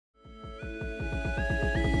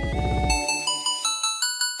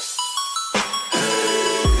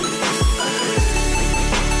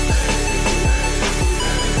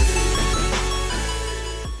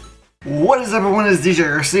is up, everyone? It's DJ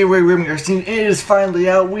Garcia, Ray Raymond Garcia. It is finally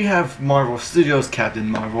out. We have Marvel Studios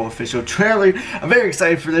Captain Marvel official trailer. I'm very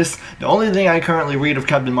excited for this. The only thing I currently read of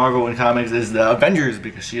Captain Marvel in comics is the Avengers,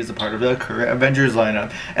 because she is a part of the current Avengers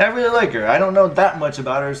lineup. And I really like her. I don't know that much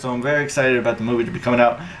about her, so I'm very excited about the movie to be coming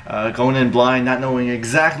out. Going in blind, not knowing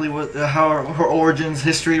exactly how her origins,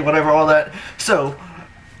 history, whatever, all that. So,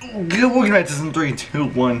 we'll get back to this in 3, 2,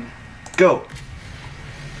 1, go.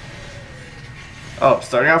 Oh,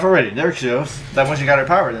 starting off already. There she goes. That when she got her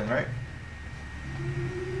power then, right?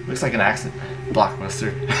 Looks like an accident.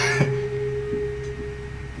 Blockbuster.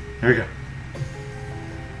 Here we go.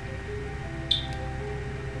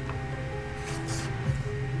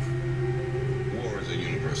 War is a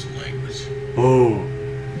universal language. Oh.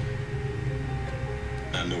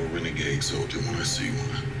 I know a renegade soldier when I see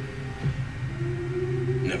one.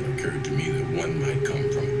 Never occurred to me that one might come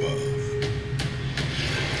from above.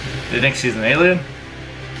 Do you think she's an alien?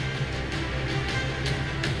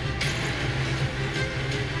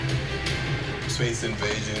 Space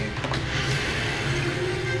invasion.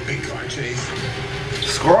 Big car chase.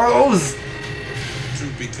 Squirrels!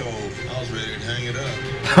 Truth be told, I was ready to hang it up.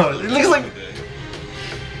 Oh, it looks like...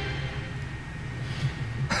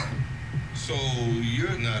 So,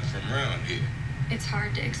 you're not from around here? It's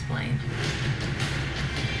hard to explain.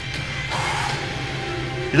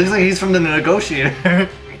 He looks like he's from the Negotiator. I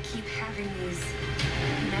keep having these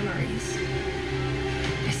memories.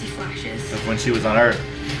 I see flashes. Of when she was on Earth.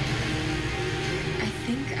 I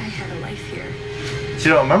think I had a life here, She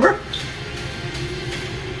don't remember?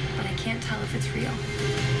 but I can't tell if it's real.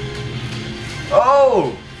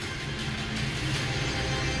 Oh!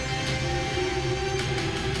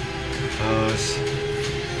 Oh,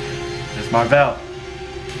 it's Marvel.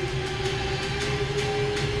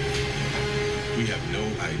 We have no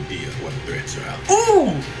idea what threats are out there.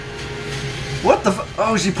 Ooh! What the f-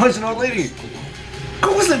 Oh, she punched an old lady.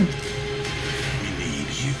 Coulson! We need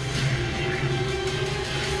you.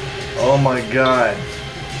 Oh my god.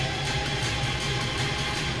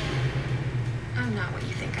 I'm not what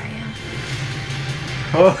you think I am.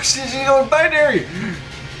 Oh, she's going binary!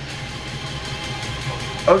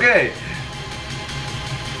 Okay.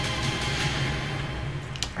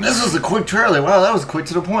 This was a quick trailer. Wow, that was quick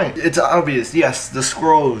to the point. It's obvious. Yes, the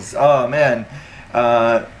Skrulls. Oh, man.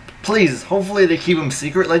 Please, hopefully they keep them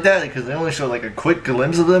secret like that, because they only show like a quick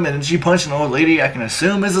glimpse of them, and then she punched an old lady I can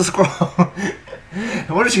assume is a Skrull.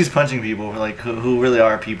 What if she's punching people, like, who really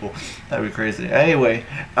are people? That'd be crazy. Anyway,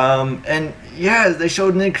 and yeah, they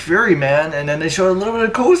showed Nick Fury, man, and then they showed a little bit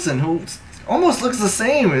of Coulson, who almost looks the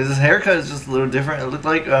same. His haircut is just a little different, it looked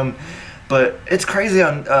like, but it's crazy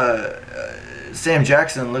on, Sam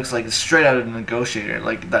Jackson looks like straight out of The Negotiator,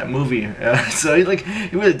 like that movie. So he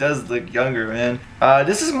really does look younger, man.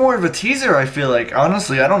 This is more of a teaser, I feel like.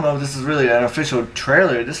 Honestly, I don't know if this is really an official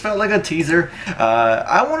trailer. This felt like a teaser.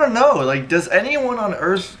 I want to know, like, does anyone on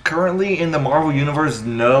Earth currently in the Marvel Universe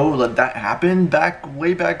know that happened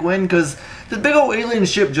way back when? Because the big old alien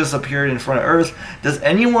ship just appeared in front of Earth. Does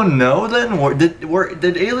anyone know then?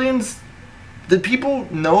 Did aliens... Did people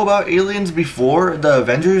know about aliens before the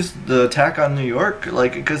Avengers, the attack on New York?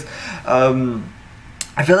 Like, because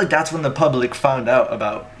I feel like that's when the public found out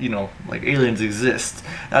about, you know, like, aliens exist.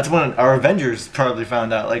 That's when our Avengers probably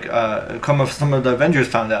found out, like, some of the Avengers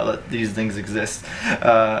found out that these things exist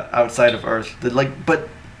outside of Earth. But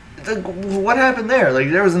what happened there?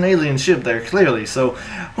 Like, there was an alien ship there, clearly. So,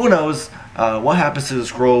 who knows what happens to the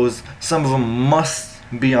Skrulls? Some of them must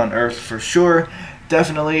be on Earth for sure.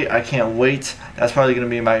 Definitely, I can't wait. That's probably going to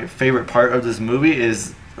be my favorite part of this movie,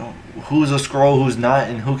 is who's a Skrull, who's not,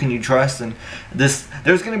 and who can you trust. And there's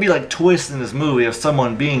going to be like twists in this movie of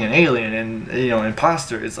someone being an alien and, you know,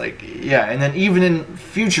 imposter. It's like, yeah, and then even in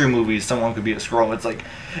future movies someone could be a Skrull. It's like,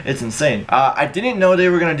 it's insane. I didn't know they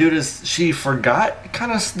were going to do this she forgot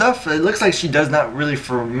kind of stuff. It looks like she does not really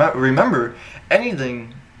remember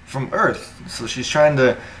anything from Earth, so she's trying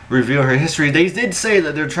to reveal her history. They did say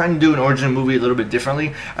that they're trying to do an origin movie a little bit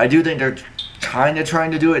differently. I do think they're kind of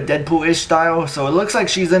trying to do it Deadpool-ish style, so it looks like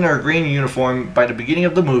she's in her green uniform by the beginning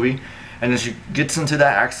of the movie, and then she gets into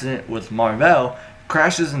that accident with Marvel,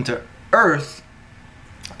 crashes into Earth,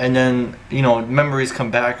 and then, you know, memories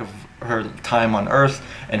come back of her time on Earth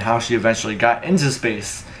and how she eventually got into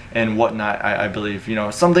space and whatnot, I believe, you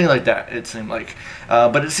know, something like that, it seemed like.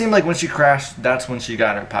 But it seemed like when she crashed, that's when she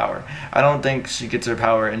got her power. I don't think she gets her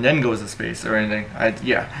power and then goes to space or anything.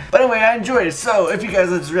 Yeah. But anyway, I enjoyed it. So, if you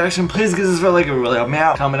guys like this reaction, please give this video a like. It would really help me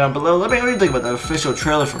out. Comment down below. Let me know what you think about the official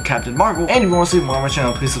trailer for Captain Marvel. And if you want to see more on my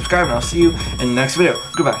channel, please subscribe, and I'll see you in the next video.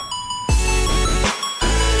 Goodbye.